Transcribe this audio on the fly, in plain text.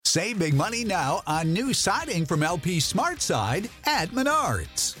Save big money now on new siding from LP SmartSide at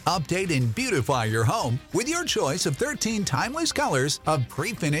Menards. Update and beautify your home with your choice of 13 timeless colors of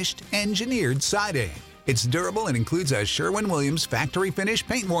pre-finished engineered siding. It's durable and includes a Sherwin-Williams factory finish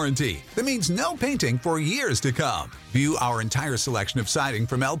paint warranty that means no painting for years to come. View our entire selection of siding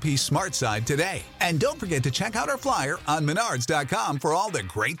from LP SmartSide today. And don't forget to check out our flyer on Menards.com for all the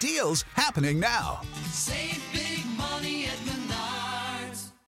great deals happening now. Save big money at Menards.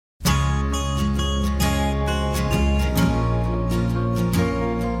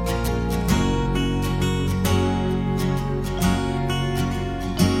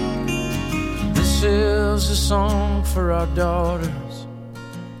 This is a song for our daughters,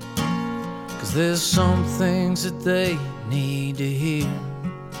 'cause there's some things that they need to hear,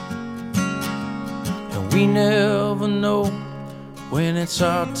 and we never know when it's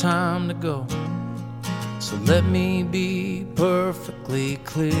our time to go. So let me be perfectly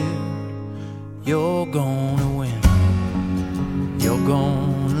clear. You're gonna win, you're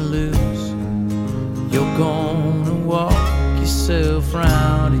gonna lose, you're gonna walk yourself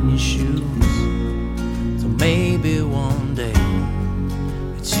round in your shoes. So maybe one day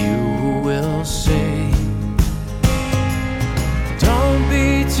it's you who will say, don't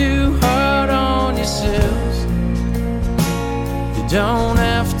be too hard on yourselves. You don't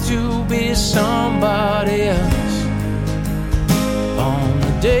have to be somebody else. On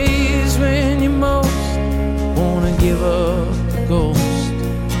the days when you most wanna give up the ghost,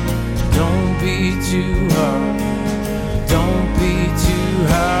 don't be too hard. Don't be too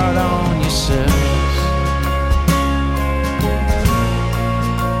hard on yourselves.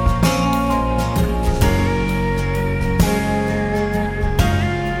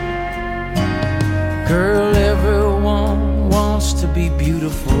 Girl, everyone wants to be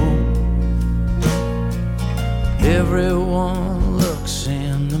beautiful. Everyone looks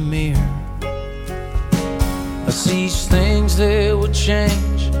in the mirror, but sees things that would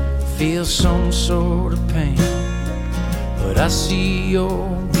change, feel some sort of pain. But I see your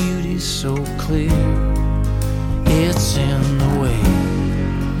beauty so clear. It's in the way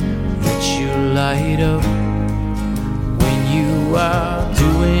that you light up when you are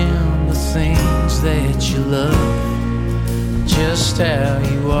doing the things that you love. Just how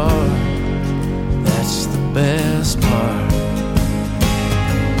you are, that's the best part.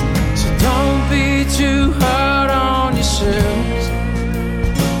 So don't be too hard on yourselves.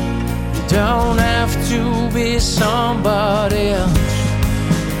 You don't have to be somebody else.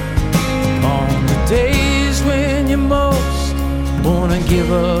 On the days when you most wanna give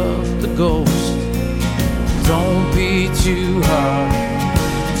up the ghost, don't be too hard.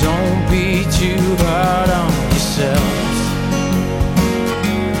 Don't be too hard on yourselves.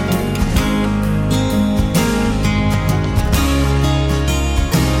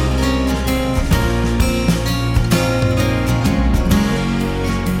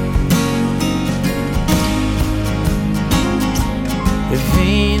 If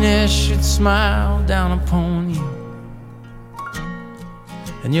Venus should smile down upon you,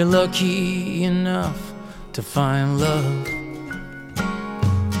 and you're lucky enough to find love,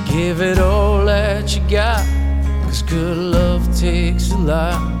 give it all that you got, 'cause good love takes a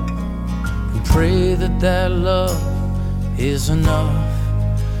lot. And pray that that love is enough.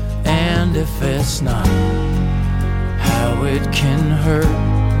 And if it's not, how it can hurt.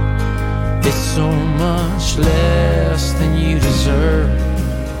 It's so much less than you deserve.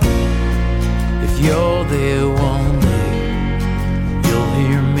 If you're there one day, you'll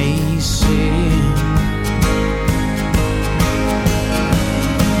hear me sing.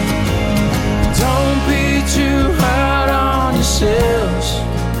 Don't be too hard on yourselves.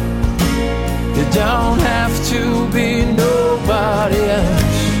 You don't have to be nobody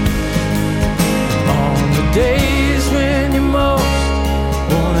else. On the days when you most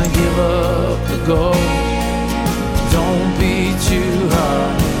wanna give up the ghost, don't be too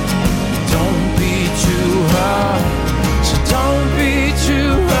hard. Don't be too hard. So don't be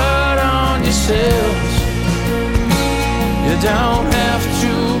too hard on yourselves. You don't have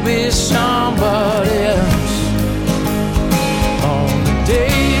to be somebody else. On the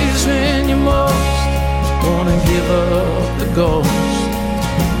days when you most wanna give up the ghost,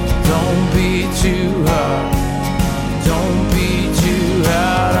 don't be too hard. Don't be too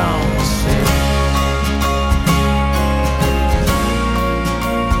hard on yourself.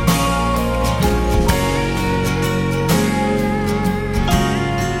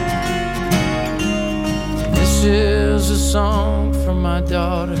 This is a song for my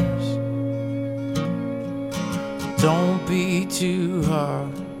daughters. Don't be too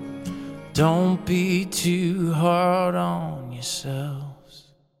hard. Don't be too hard on yourselves.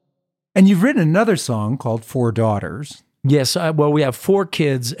 And you've written another song called 4 Daughters. Yes, well, we have 4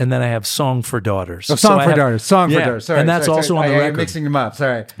 kids, and then I have Song for Daughters. Oh, Song for Daughters. Sorry, and that's also on the record. I'm mixing them up.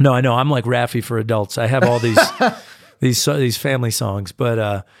 Sorry. No, I know. I'm like Raffi for adults. I have all these these family songs,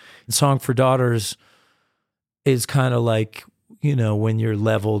 but Song for Daughters is kind of like, you know, when you're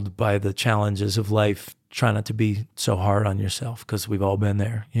leveled by the challenges of life, try not to be so hard on yourself, because we've all been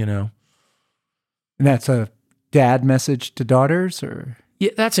there, you know. And that's a dad message to daughters, or?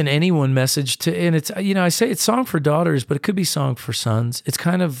 Yeah, that's an anyone message to, and it's, you know, I say it's Song for Daughters, but it could be Song for Sons. It's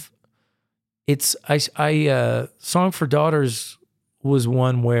kind of, Song for Daughters was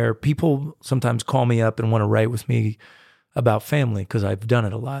one where people sometimes call me up and want to write with me about family, because I've done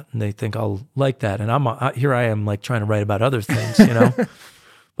it a lot, and they think I'll like that. And here I am like trying to write about other things, you know.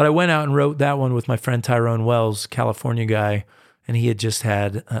 But I went out and wrote that one with my friend Tyrone Wells, California guy, and he had just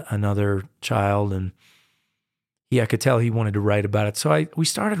had another child, and I could tell he wanted to write about it. So we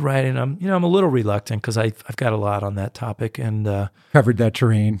started writing. I'm a little reluctant because I've got a lot on that topic, and covered that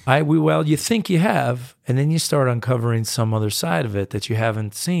terrain. Well, you think you have, and then you start uncovering some other side of it that you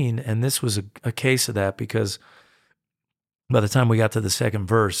haven't seen. And this was a case of that, because by the time we got to the second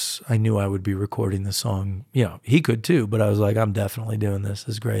verse, I knew I would be recording the song. You know, he could too, but I was like, I'm definitely doing this.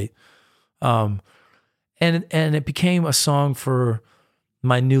 This is great. And it became a song for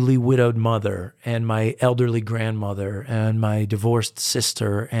my newly widowed mother and my elderly grandmother and my divorced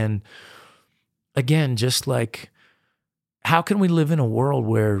sister. And again, just like, how can we live in a world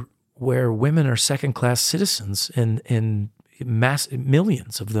where women are second-class citizens in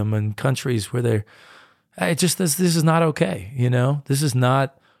millions of them in countries where this is not okay, you know? It's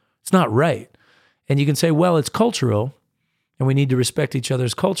not right. And you can say, well, it's cultural, and we need to respect each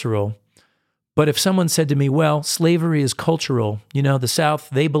other's cultural. But if someone said to me, well, slavery is cultural, you know, the South,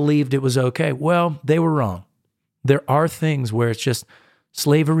 they believed it was okay. Well, they were wrong. There are things where it's just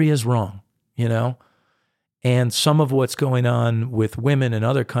slavery is wrong, you know? And some of what's going on with women in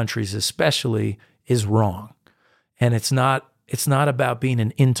other countries especially is wrong. And it's not about being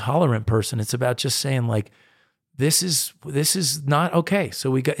an intolerant person. It's about just saying, like, this is not okay.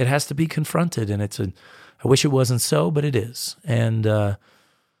 So it has to be confronted. And I wish it wasn't so, but it is. And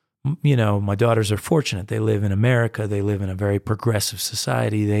you know, my daughters are fortunate. They live in America. They live in a very progressive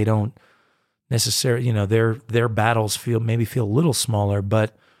society. They don't necessarily, you know, their battles maybe feel a little smaller,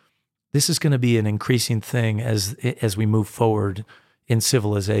 but this is going to be an increasing thing as we move forward in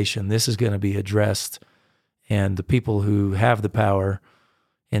civilization. This is going to be addressed, and the people who have the power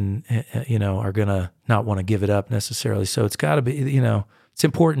and, you know, are going to not want to give it up necessarily. So it's got to be, you know, it's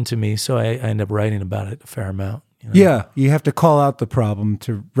important to me. So I end up writing about it a fair amount. You know? Yeah, you have to call out the problem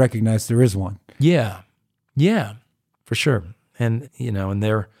to recognize there is one. Yeah, for sure. And, you know, and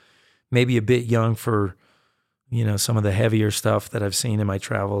they're maybe a bit young for, you know, some of the heavier stuff that I've seen in my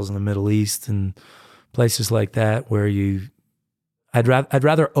travels in the Middle East and places like that, where I'd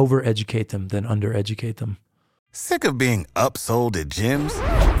rather overeducate them than undereducate them. Sick of being upsold at gyms?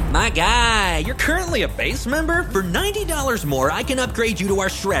 My guy, you're currently a base member? For $90 more, I can upgrade you to our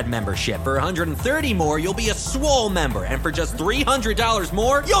Shred membership. For $130 more, you'll be a Swole member. And for just $300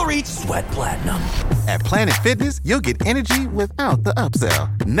 more, you'll reach Sweat Platinum. At Planet Fitness, you'll get energy without the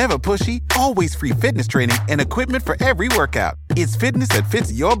upsell. Never pushy, always free fitness training and equipment for every workout. It's fitness that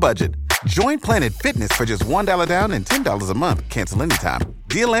fits your budget. Join Planet Fitness for just $1 down and $10 a month. Cancel anytime.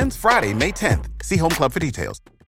 Deal ends Friday, May 10th. See Home Club for details.